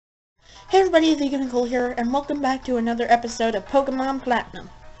Hey everybody, Vegan Nicole here, and welcome back to another episode of Pokemon Platinum.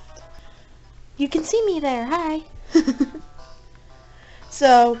 You can see me there, hi!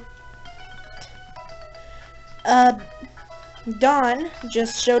 So, Dawn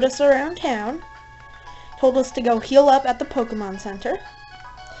just showed us around town, told us to go heal up at the Pokemon Center,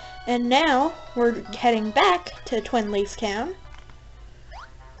 and now we're heading back to Twin Leaf Town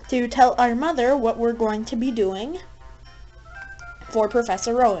to tell our mother what we're going to be doing for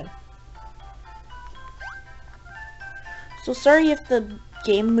Professor Rowan. So sorry if the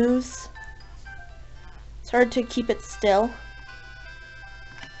game moves. It's hard to keep it still.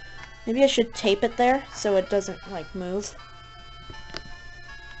 Maybe I should tape it there so it doesn't, move.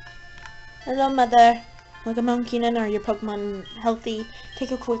 Hello, Mother. Welcome home, Keenan. Are your Pokemon healthy?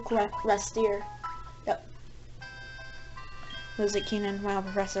 Take a quick rest, dear. Yep. Was it, Keenan? Wow,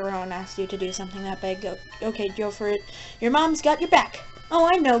 Professor Rowan asked you to do something that big. Okay, go for it. Your mom's got your back. Oh,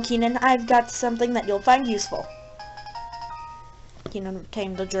 I know, Keenan. I've got something that you'll find useful. Keenan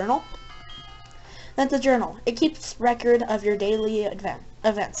obtained the journal. That's a journal. It keeps record of your daily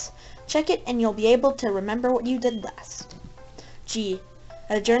events. Check it and you'll be able to remember what you did last. Gee,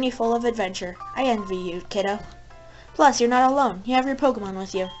 a journey full of adventure. I envy you, kiddo. Plus, you're not alone. You have your Pokemon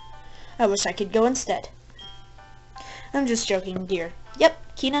with you. I wish I could go instead. I'm just joking, dear.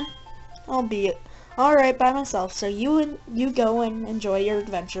 Yep, Keenan. I'll be alright by myself, so you go and enjoy your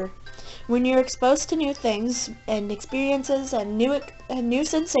adventure. When you're exposed to new things and experiences and new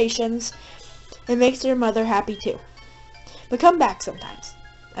sensations, it makes your mother happy too. But come back sometimes.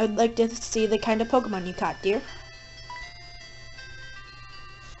 I would like to see the kind of Pokemon you caught, dear.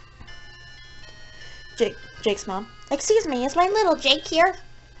 Jake's mom. Excuse me, is my little Jake here?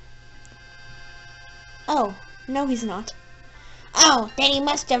 Oh, no he's not. Oh, then he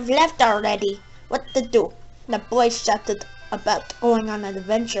must have left already. What to do? The boy shouted about going on an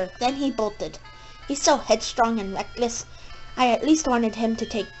adventure, then he bolted. He's so headstrong and reckless. I at least wanted him to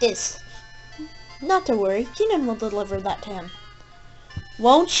take this. Not to worry, Keenan will deliver that to him.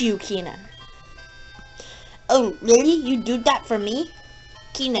 Won't you, Keenan? Oh, really? You do that for me?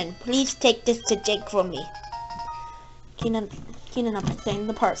 Keenan, please take this to Jake for me. Keenan obtained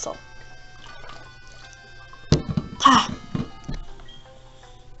the parcel. Ha!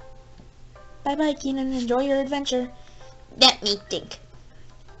 Bye-bye, Keenan. Enjoy your adventure. Let me think.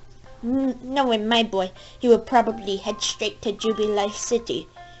 Knowing my boy, he would probably head straight to Jubilife City.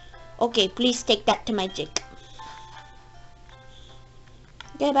 Okay, please take that to my Jake.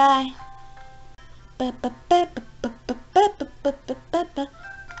 Goodbye.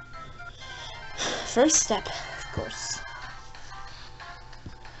 First step, of course.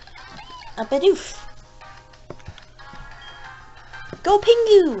 A Bidoof. Go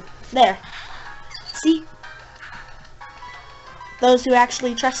Pingu! There. See? Those who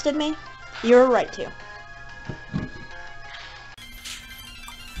actually trusted me, you were right to.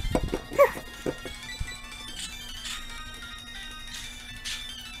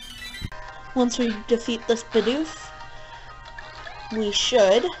 Once we defeat this Bidoof, we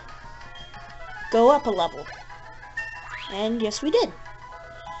should go up a level. And yes, we did.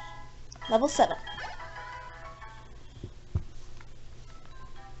 Level 7.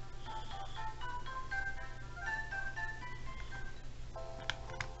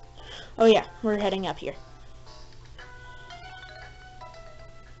 Oh yeah, we're heading up here.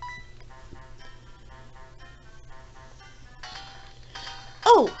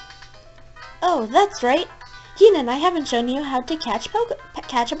 Oh, that's right. Keenan, I haven't shown you how to catch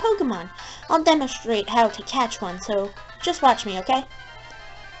a Pokemon. I'll demonstrate how to catch one, so just watch me, okay?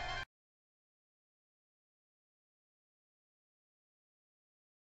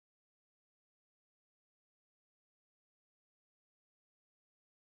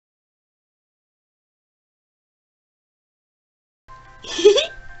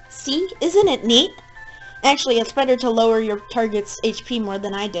 See? Isn't it neat? Actually, it's better to lower your target's HP more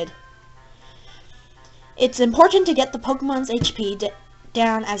than I did. It's important to get the Pokemon's HP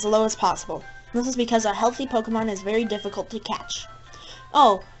down as low as possible. This is because a healthy Pokemon is very difficult to catch.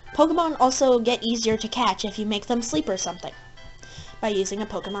 Oh, Pokemon also get easier to catch if you make them sleep or something, by using a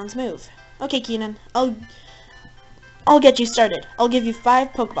Pokemon's move. Okay, Keenan, I'll get you started. I'll give you 5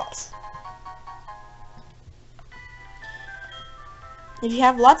 Pokeballs. If you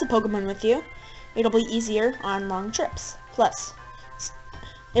have lots of Pokemon with you, it'll be easier on long trips. Plus,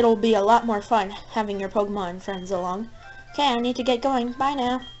 it'll be a lot more fun having your Pokemon friends along. Okay, I need to get going. Bye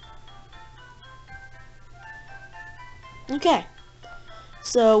now. Okay,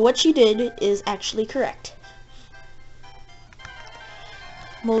 so what you did is actually correct.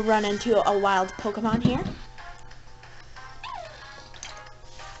 We'll run into a wild Pokemon here.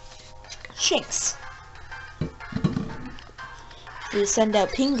 Shinx. We send out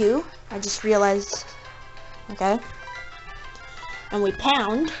Pingu. I just realized. Okay. And we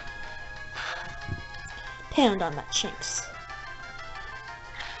pound on that Shinx.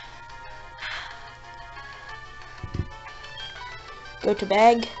 Go to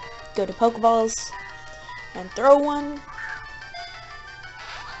bag, go to Pokeballs, and throw one.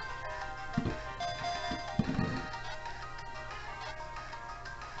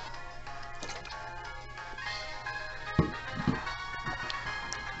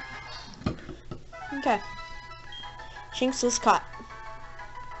 Okay. Shinx was caught.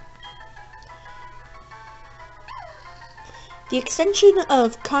 The extension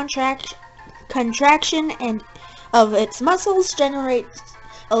of contraction and of its muscles generates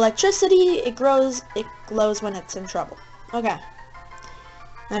electricity. It glows when it's in trouble. Okay.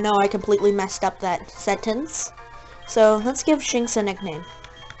 I know I completely messed up that sentence. So let's give Shinx a nickname.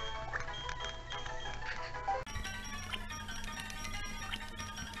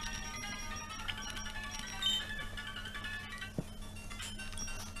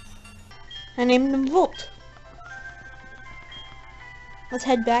 I named him Volt. Let's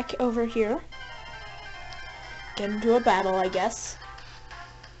head back over here. Get into a battle, I guess.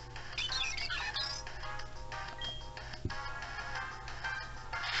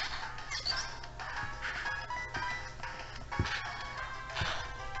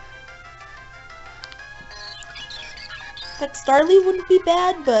 That Starly wouldn't be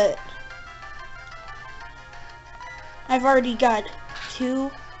bad, but I've already got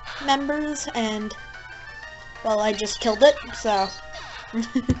 2 members, and well, I just killed it, so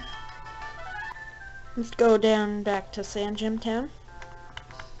let's go down back to Sand Gym Town.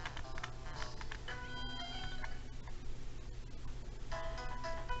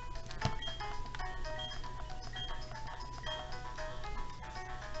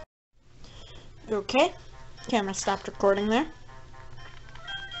 Okay, camera stopped recording there.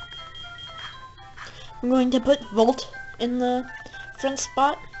 I'm going to put Volt in the front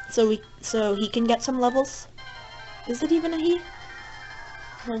spot so he can get some levels. Is it even a he?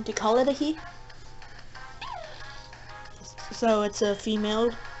 I'm going to call it a he. So it's a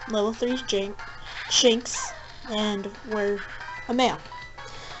female level 3 Shinx, and we're a male.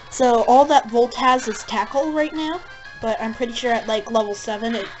 So all that Volt has is Tackle right now, but I'm pretty sure at like level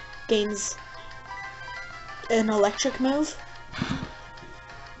 7 it gains an electric move.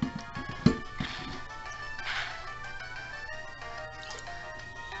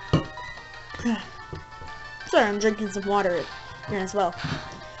 Sorry, I'm drinking some water here as well.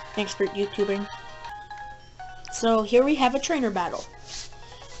 Thanks for YouTubing. So here we have a trainer battle.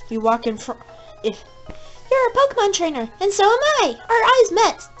 We walk in front. If you're a Pokemon trainer, and so am I. Our eyes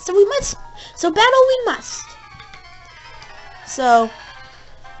met, so battle we must. So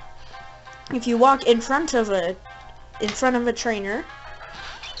if you walk in front of a trainer,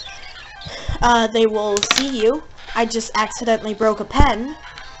 they will see you. I just accidentally broke a pen.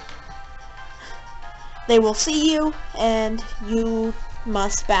 They will see you, and you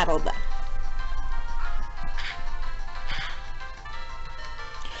must battle them.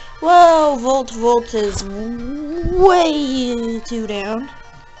 Whoa, Volt is way too down.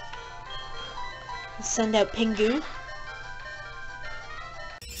 Let's send out Pingu.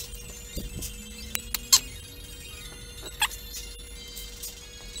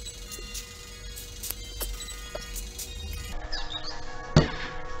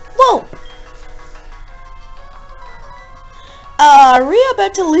 Whoa! Are we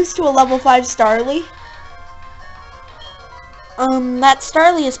about to lose to a level 5 Starly? That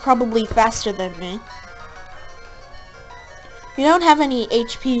Starly is probably faster than me. We don't have any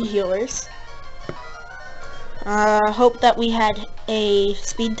HP healers. Hope that we had a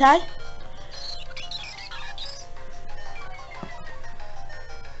speed tie.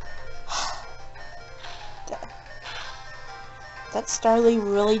 That Starly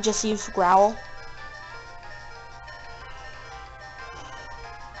really just used Growl.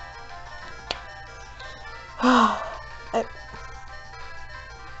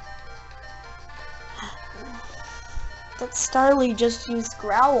 That Starly just used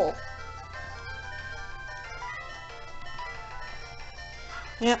Growl.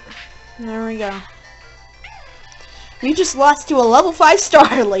 Yep, there we go. We just lost to a level 5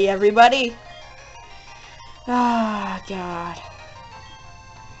 Starly, everybody. Ah, God.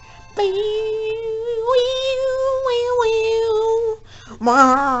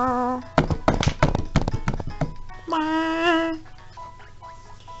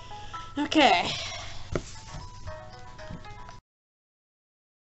 Okay.